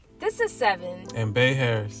This is Seven. And Bay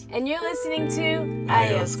Harris. And you're listening to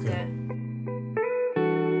Ayahuasca. Ayahuasca.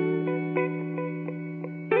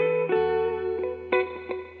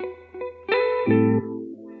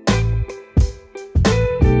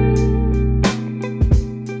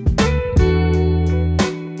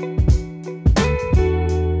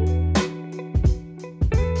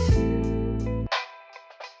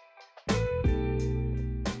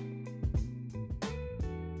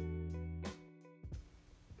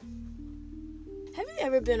 Have you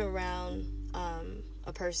ever been around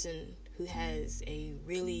a person who has a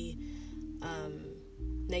really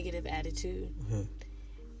negative attitude,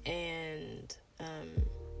 and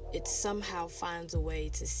it somehow finds a way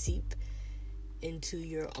to seep into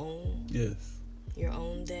your own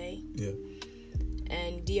day? Yeah.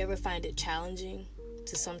 And do you ever find it challenging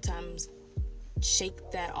to sometimes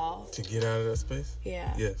shake that off? To get out of that space?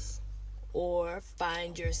 Yeah. Yes. Or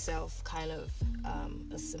find yourself kind of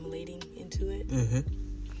assimilating into it? Mm-hmm.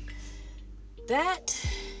 That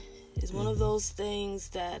is one of those things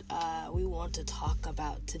that we want to talk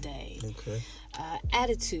about today. Okay.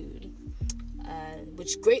 Attitude,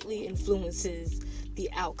 which greatly influences the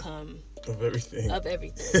outcome Of everything.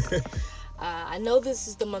 I know this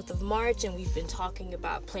is the month of March, and we've been talking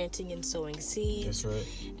about planting and sowing seeds. That's right.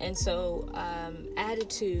 And so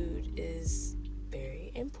attitude is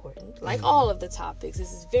very important. Like all of the topics,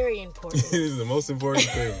 this is very important. This is the most important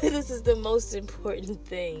thing. This is the most important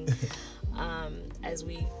thing as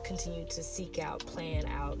we continue to seek out, plan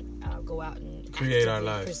out, go out and Create our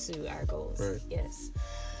actively lives. pursue our goals. Right. Yes.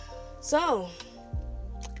 So,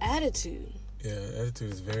 attitude. Yeah,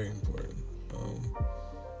 attitude is very important.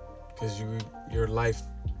 Because your life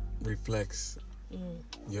reflects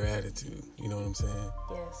your attitude. You know what I'm saying?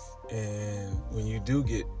 Yes. And when you do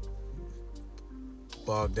get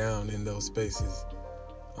bogged down in those spaces,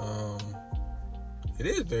 it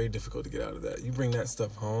is very difficult to get out of that. You bring that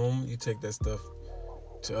stuff home, you take that stuff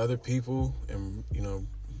to other people and,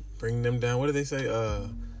 bring them down. What do they say?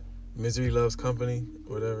 Misery loves company,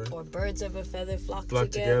 whatever. Or birds of a feather flock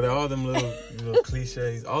together. All them little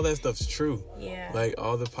cliches. All that stuff's true. Yeah. Like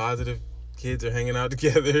all the positive kids are hanging out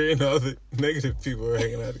together and all the negative people are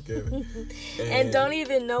hanging out together. And don't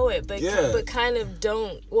even know it, but Yeah. but kind of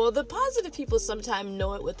don't. Well, the positive people sometimes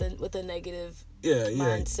know it with a negative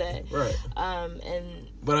mindset. Right.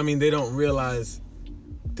 But I mean, they don't realize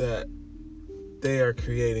that they are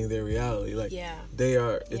creating their reality. Like they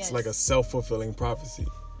are. It's like a self-fulfilling prophecy.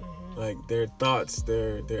 Like their thoughts,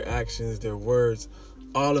 their actions, their words,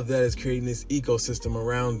 all of that is creating this ecosystem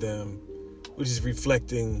around them, which is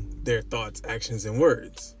reflecting their thoughts, actions, and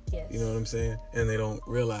words. Yes. You know what I'm saying? And they don't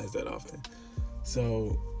realize that often.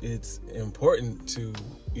 So it's important to,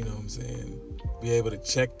 be able to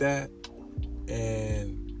check that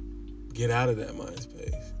and get out of that mind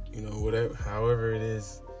space. However it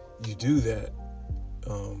is you do that,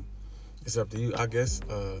 it's up to you. I guess,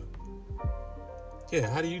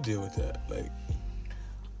 how do you deal with that? Like,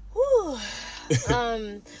 whew.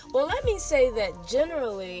 Well, let me say that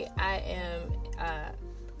generally I am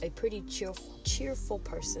a pretty cheerful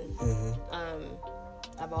person.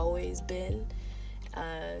 I've always been,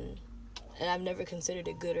 and I've never considered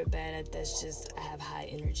it good or bad. That's just, I have high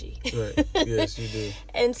energy. Right. Yes, you do.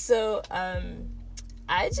 And so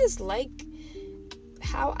I just like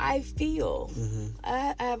how I feel.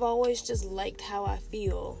 I have always just liked how I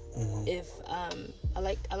feel. If I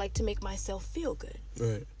like to make myself feel good.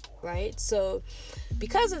 Right. So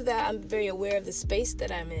because of that, I'm very aware of the space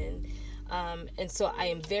that I'm in, and so I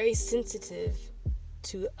am very sensitive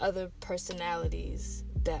to other personalities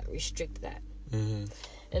that restrict that.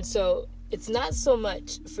 And so it's not so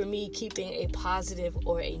much for me keeping a positive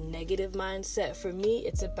or a negative mindset. For me,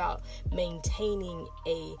 it's about maintaining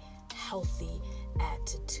a healthy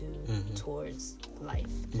attitude towards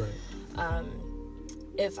life. Right.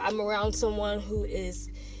 If I'm around someone who is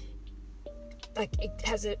like, it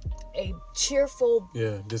has a cheerful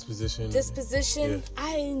disposition,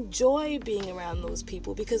 I enjoy being around those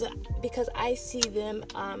people because I see them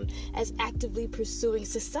as actively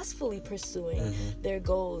successfully pursuing their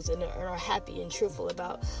goals and are happy and cheerful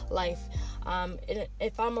about life. And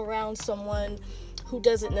if I'm around someone who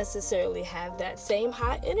doesn't necessarily have that same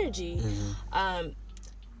high energy, I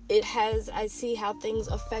see how things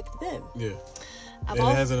affect them. Yeah. And it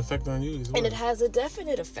has an effect on you as well. And it has a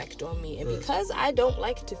definite effect on me. And because I don't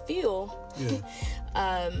like to feel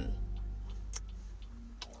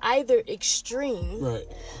either extreme,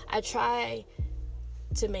 I try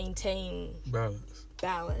to maintain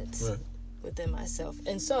balance within myself.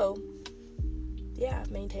 And so,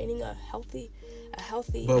 maintaining a healthy.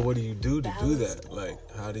 But what do you do to do that? Like,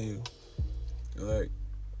 how do you,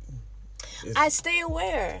 I stay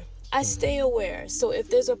aware. I stay aware. So if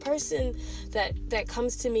there's a person that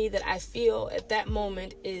comes to me that I feel at that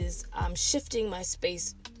moment is shifting my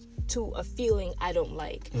space to a feeling I don't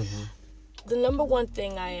like, the number one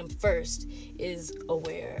thing I am first is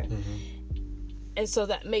aware. And so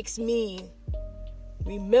that makes me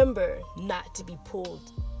remember not to be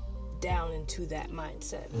pulled down into that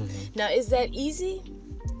mindset. Now, is that easy?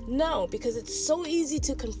 No, because it's so easy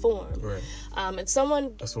to conform. Right. And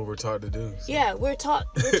someone... That's what we're taught to do. So. Yeah, we're taught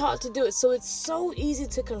to do it. So it's so easy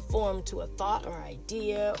to conform to a thought or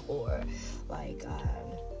idea or like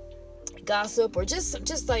gossip or just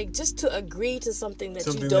to agree to something that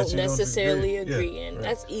you don't necessarily agree in. Right.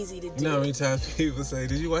 That's easy to do. You know how many times people say,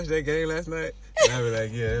 "Did you watch that game last night?" And I be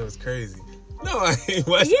like, "Yeah, it was crazy." No, I ain't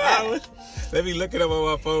watched it. Let me look it up on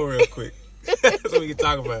my phone real quick so we can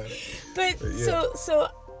talk about it. But yeah. So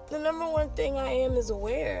the number one thing I am is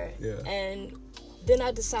aware. Yeah. And then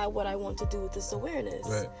I decide what I want to do with this awareness.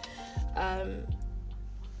 Right.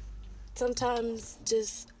 Sometimes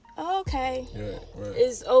just okay. Yeah, right.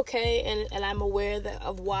 It's okay, and I'm aware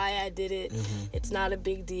of why I did it. It's not a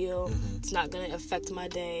big deal. It's not going to affect my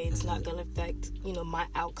day. It's not going to affect, my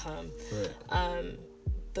outcome. Right.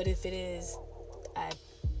 But if it is,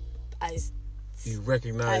 you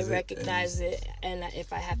recognize it. I recognize it, and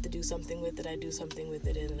if I have to do something with it, I do something with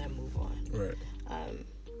it, and then I move on. Right.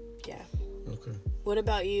 Yeah. Okay. What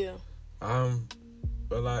about you?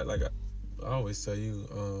 Well, I always tell you,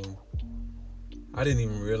 I didn't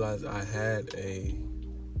even realize I had a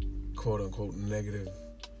quote unquote negative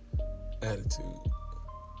attitude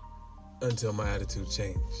until my attitude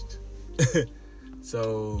changed.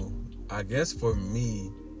 So I guess for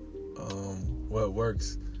me, what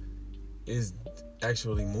works is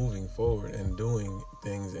actually moving forward and doing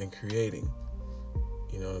things and creating.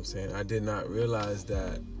 You know what I'm saying? I did not realize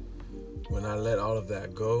that when I let all of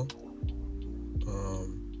that go,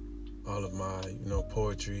 all of my,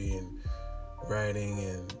 poetry and writing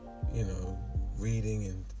and, reading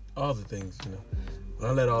and all the things, when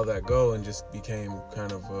I let all that go and just became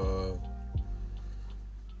kind of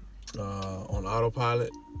on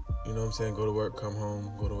autopilot, you know what I'm saying? Go to work, come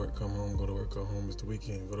home, go to work, come home, go to work, come home. It's the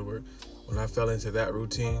weekend, go to work. When I fell into that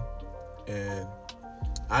routine, and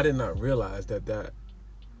I did not realize that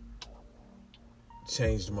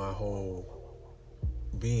changed my whole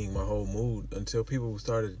being, my whole mood, until people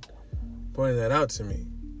started pointing that out to me.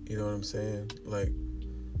 You know what I'm saying? Like,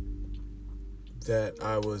 that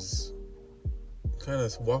I was kind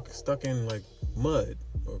of stuck in like mud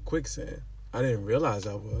or quicksand. I didn't realize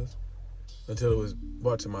I was until it was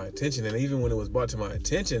brought to my attention. And even when it was brought to my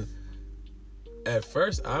attention, at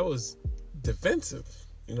first I was defensive.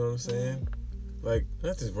 You know what I'm saying? Like,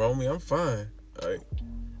 nothing's wrong with me. I'm fine. Like,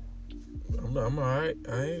 I'm all right.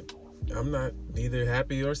 I'm not neither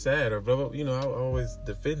happy or sad or blah, blah. I always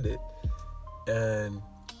defend it. And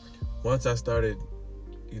once I started,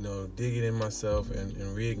 digging in myself and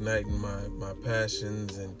reigniting my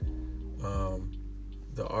passions and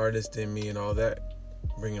the artist in me and all that,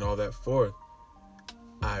 bringing all that forth,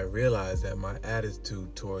 I realized that my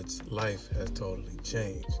attitude towards life has totally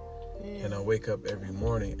changed. And I wake up every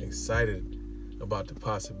morning excited about the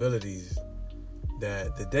possibilities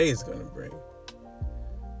that the day is going to bring.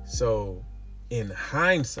 So in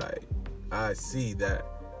hindsight, I see that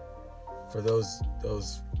for those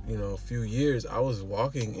few years, I was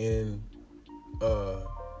walking in a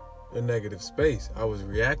negative space. I was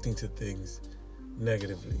reacting to things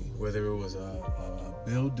negatively, whether it was a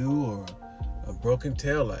mildew or a broken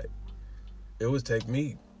taillight. It would take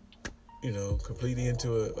me, completely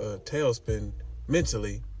into a tailspin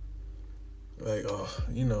mentally. Like,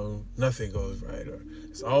 nothing goes right, or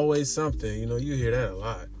it's always something. You hear that a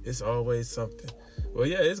lot. It's always something. Well,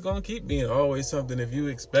 yeah, it's gonna keep being always something if you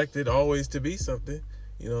expect it always to be something.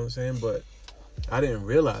 You know what I'm saying? But I didn't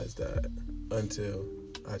realize that until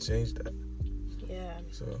I changed that. Yeah.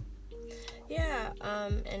 So. Yeah,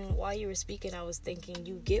 and while you were speaking, I was thinking,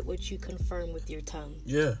 you get what you confirm with your tongue.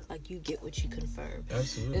 Yeah. Like, you get what you confirm.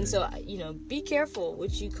 Absolutely. And so, be careful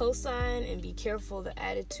what you co-sign, and be careful the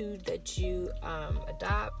attitude that you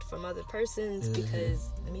adopt from other persons,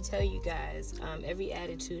 because let me tell you guys, every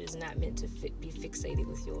attitude is not meant to be fixated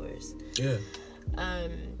with yours. Yeah.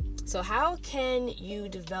 So how can you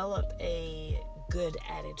develop a good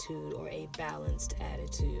attitude or a balanced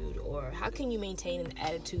attitude, or how can you maintain an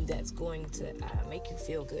attitude that's going to make you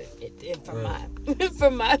feel good? From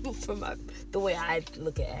the way I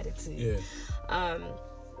look at attitude. Yeah.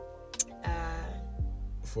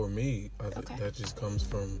 For me, I think that just comes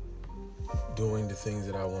from doing the things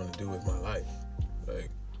that I want to do with my life.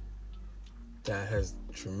 Like, that has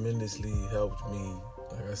tremendously helped me,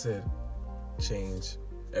 like I said, change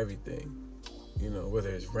everything. You know, whether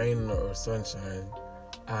it's rain or sunshine,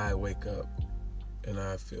 I wake up and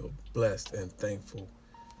I feel blessed and thankful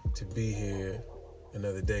to be here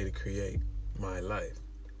another day to create my life.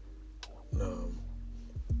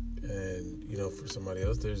 And, you know, for somebody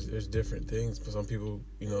else, there's different things. For some people,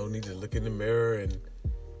 you know, need to look in the mirror and,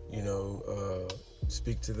 you know,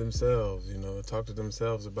 speak to themselves, you know, talk to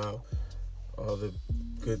themselves about all the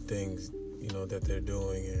good things, you know, that they're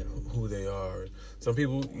doing and who they are. Some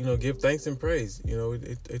people, you know, give thanks and praise. You know,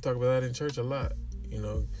 they talk about that in church a lot. You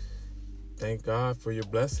know, thank God for your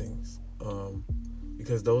blessings,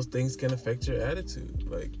 because those things can affect your attitude.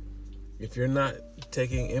 Like, if you're not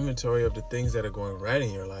taking inventory of the things that are going right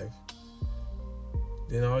in your life,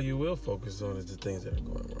 then all you will focus on is the things that are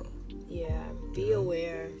going wrong. Yeah, be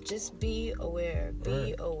aware. Just be aware.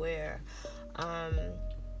 Be aware. I'm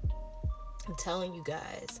telling you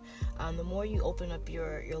guys, the more you open up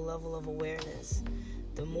your level of awareness,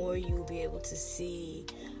 the more you'll be able to see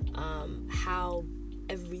how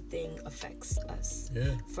everything affects us.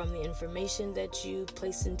 From the information that you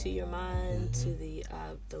place into your mind, to the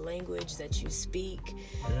language that you speak,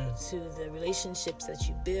 to the relationships that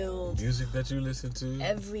you build, music that you listen to.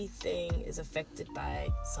 Everything is affected by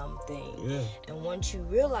something. And once you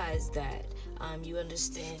realize that, you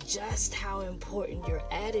understand just how important your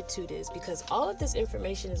attitude is, because all of this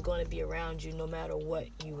information is going to be around you no matter what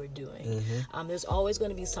you are doing. There's always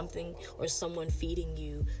going to be something or someone feeding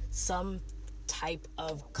you some type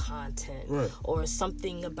of content, or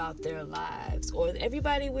something about their lives, or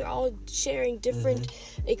we're all sharing different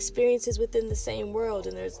experiences within the same world,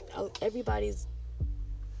 and there's everybody's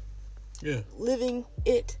living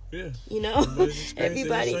it, you know.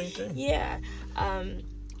 Everybody,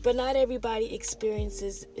 but not everybody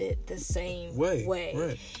experiences it the same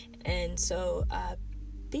way. And so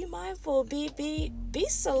be mindful, be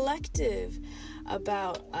selective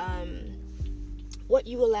about what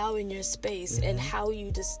you allow in your space, and how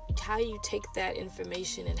you take that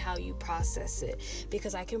information and how you process it.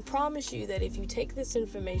 Because I can promise you that if you take this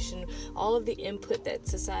information, all of the input that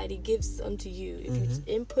society gives unto you, if you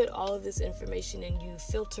input all of this information and you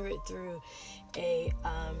filter it through a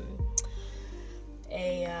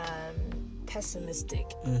pessimistic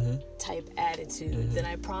type attitude, then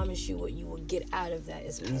I promise you what you will get out of that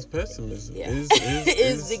is pessimism.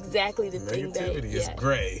 Is exactly the thing that is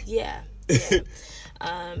gray.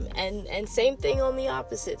 And same thing on the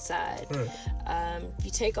opposite side. If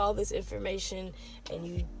you take all this information and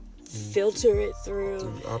you filter it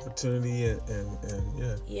through opportunity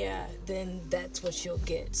and then that's what you'll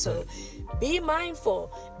get. So be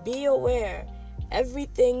mindful, be aware.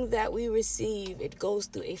 Everything that we receive, it goes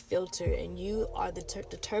through a filter, and you are the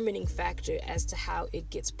determining factor as to how it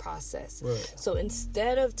gets processed. So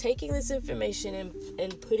instead of taking this information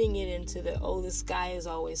and putting it into the sky is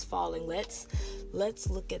always falling, let's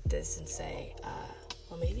look at this and say,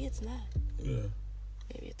 well, maybe it's not. Maybe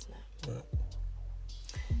it's not.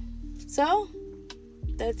 So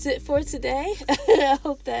that's it for today.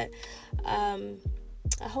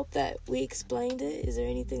 I hope that we explained it. Is there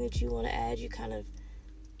anything that you want to add? You kind of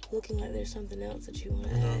looking like there's something else that you want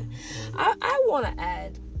to add.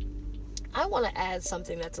 I want to add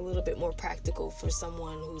something that's a little bit more practical for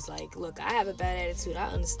someone who's like, look, I have a bad attitude. I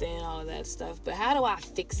understand all of that stuff, but how do I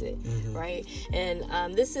fix it, right?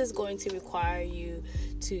 And this is going to require you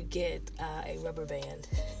to get a rubber band.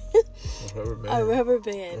 A rubber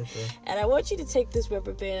band. Okay. And I want you to take this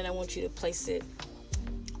rubber band and I want you to place it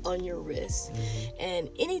on your wrist. And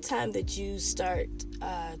anytime that you start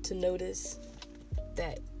to notice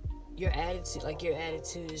that your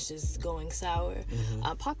attitude is just going sour,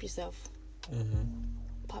 pop yourself.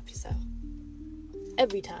 Pop yourself.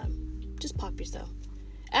 Every time. Just pop yourself.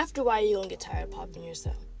 After a while, you're going to get tired of popping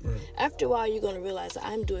yourself. After a while, you're going to realize that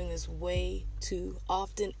I'm doing this way too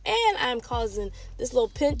often, and I'm causing this little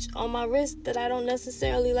pinch on my wrist that I don't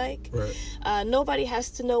necessarily like. Nobody has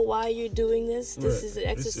to know why you're doing this. This is an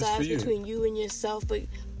exercise between you and yourself, but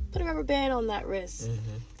put a rubber band on that wrist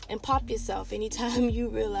and pop yourself anytime you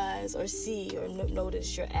realize or see or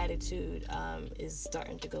notice your attitude is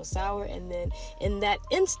starting to go sour. And then in that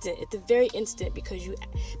instant, at the very instant, because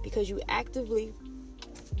you actively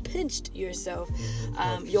pinched yourself,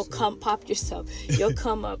 you'll pop yourself. You'll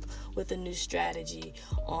come up with a new strategy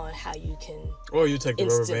on how you can. Or you take the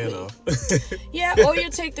rubber band off. Or you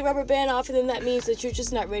take the rubber band off, and then that means that you're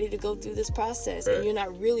just not ready to go through this process, and you're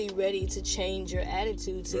not really ready to change your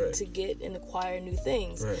attitude to get and acquire new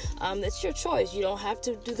things. That's your choice. You don't have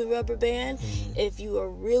to do the rubber band if you are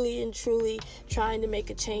really and truly trying to make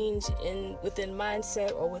a change within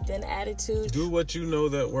mindset or within attitude. Do what you know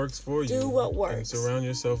that works for you. Do what works. And surround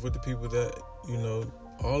yourself yourself with the people that,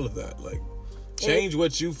 all of that. Like, change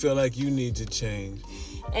what you feel like you need to change.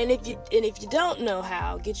 And if you don't know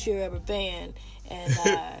how, get your rubber band and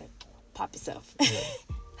pop yourself. Yeah.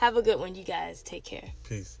 Have a good one, you guys. Take care.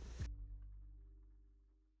 Peace.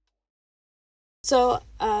 So,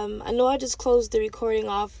 I know I just closed the recording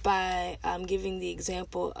off by giving the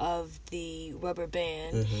example of the rubber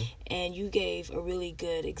band, and you gave a really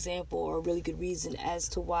good example or a really good reason as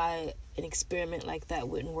to why an experiment like that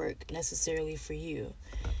wouldn't work necessarily for you.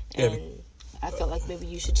 And I felt like maybe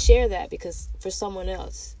you should share that, because for someone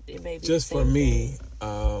else, it may be just for me.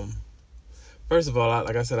 First of all,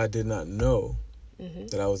 like I said, I did not know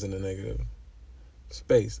that I was in a negative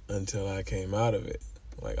space until I came out of it.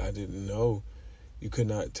 Like, I didn't know. You could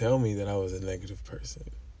not tell me that I was a negative person,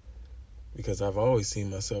 because I've always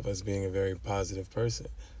seen myself as being a very positive person.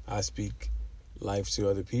 I speak life to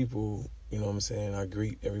other people, you know what I'm saying? I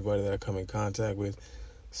greet everybody that I come in contact with.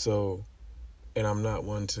 So, and I'm not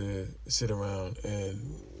one to sit around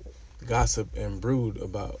and gossip and brood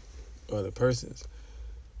about other persons.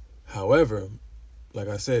 However, like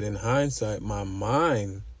I said, in hindsight, my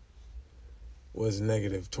mind was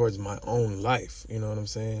negative towards my own life. You know what I'm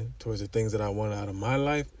saying? Towards the things that I wanted out of my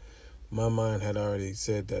life. My mind had already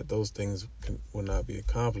said that those things will not be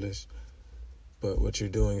accomplished, but what you're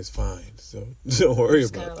doing is fine. So don't worry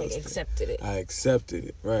about it. Accepted it. I accepted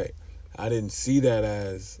it, right. I didn't see that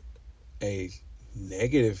as a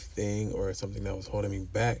negative thing or something that was holding me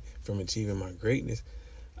back from achieving my greatness.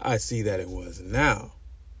 I see that it was now.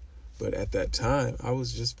 But at that time, I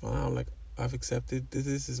was just fine. I'm like, I've accepted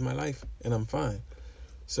this is my life, and I'm fine.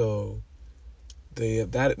 So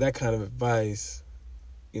that kind of advice,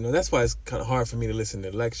 that's why it's kind of hard for me to listen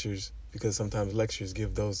to lectures, because sometimes lectures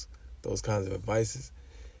give those kinds of advices,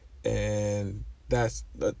 and that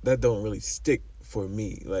don't really stick for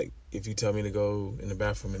me. Like, if you tell me to go in the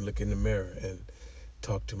bathroom and look in the mirror and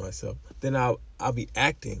talk to myself, then I'll be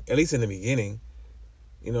acting, at least in the beginning.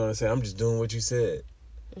 You know what I'm saying? I'm just doing what you said,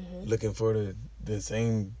 looking for the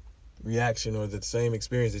same reaction or the same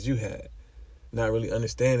experience that you had, not really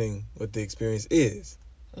understanding what the experience is.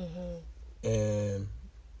 And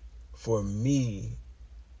for me,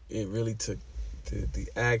 it really took the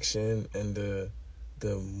action and the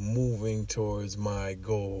moving towards my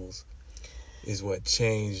goals is what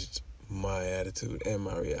changed my attitude and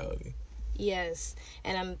my reality. Yes,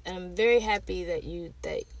 and I'm very happy that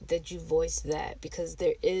you voiced that, because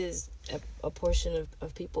there is a portion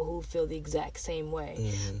of people who feel the exact same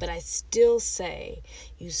way. But I still say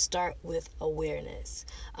you start with awareness.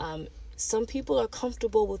 Some people are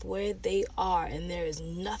comfortable with where they are, and there is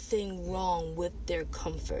nothing wrong with their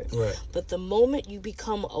comfort. Right. But the moment you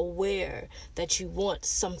become aware that you want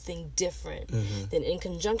something different, then in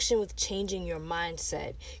conjunction with changing your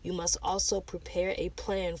mindset, you must also prepare a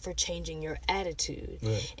plan for changing your attitude.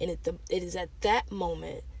 Right. And it is at that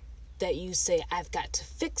moment that you say, I've got to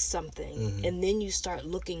fix something, and then you start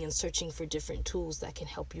looking and searching for different tools that can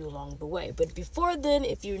help you along the way. But before then,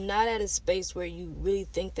 if you're not at a space where you really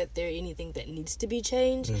think that there's anything that needs to be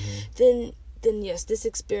changed, then yes, this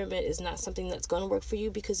experiment is not something that's going to work for you,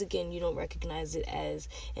 because again, you don't recognize it as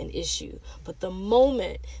an issue. But the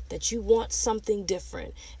moment that you want something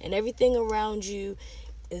different and everything around you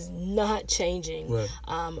is not changing, right,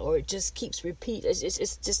 or it just keeps repeating.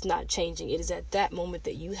 It's just not changing. It is at that moment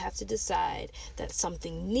that you have to decide that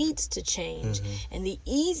something needs to change. And the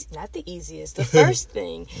first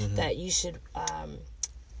thing that you should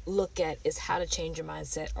look at is how to change your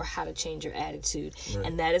mindset or how to change your attitude. Right.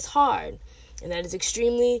 And that is hard. And that is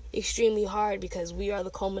extremely, extremely hard, because we are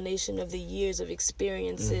the culmination of the years of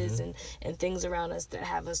experiences and things around us that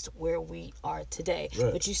have us where we are today.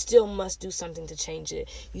 Right. But you still must do something to change it.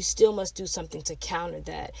 You still must do something to counter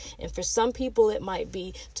that. And for some people, it might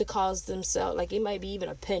be to cause themselves, like it might be even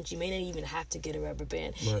a pinch. You may not even have to get a rubber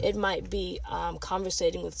band. Right. It might be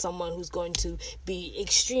conversating with someone who's going to be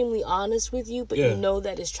extremely honest with you, but you know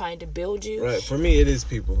that is trying to build you. Right. For me, it is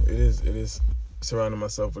people. It is surrounding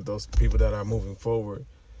myself with those people that are moving forward,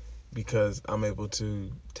 because I'm able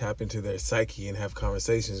to tap into their psyche and have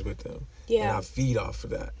conversations with them. Yeah. And I feed off of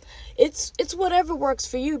that. It's whatever works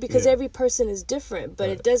for you, because every person is different, but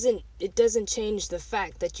it doesn't change the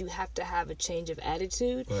fact that you have to have a change of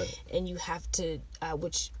attitude, and you have to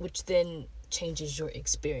which then changes your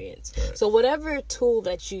experience. Right. So whatever tool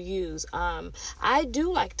that you use, I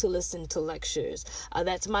do like to listen to lectures.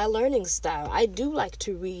 That's my learning style. I do like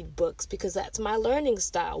to read books because that's my learning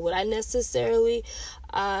style. Would I necessarily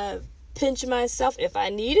pinch myself if I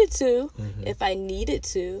needed to,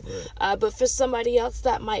 Right. But for somebody else,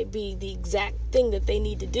 that might be the exact thing that they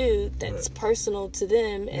need to do that's Right. personal to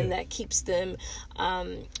them, and that keeps them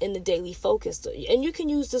in the daily focus. And you can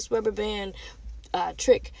use this rubber band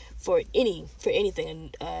trick for anything.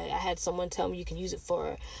 And I had someone tell me you can use it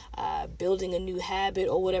for building a new habit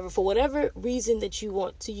or whatever, for whatever reason that you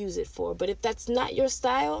want to use it for. But if that's not your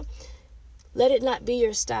style, let it not be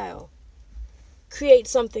your style. Create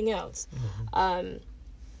something else.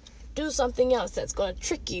 Do something else that's going to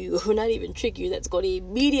trick you, or not even trick you, that's going to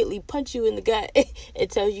immediately punch you in the gut and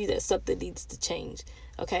tell you that something needs to change.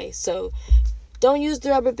 Okay, so don't use the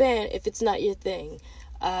rubber band if it's not your thing.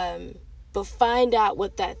 But find out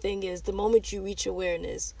what that thing is the moment you reach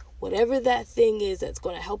awareness. Whatever that thing is that's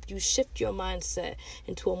going to help you shift your mindset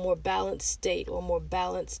into a more balanced state, or more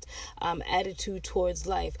balanced attitude towards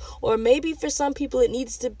life. Or maybe for some people it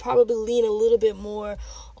needs to probably lean a little bit more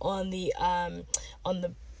on the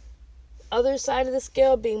other side of the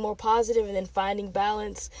scale, being more positive, and then finding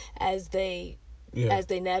balance as they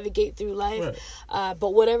navigate through life. Right.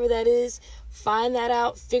 But whatever that is, find that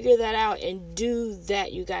out, figure that out, and do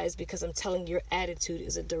that, you guys, because I'm telling you, your attitude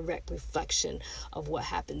is a direct reflection of what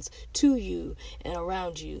happens to you and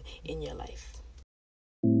around you in your life.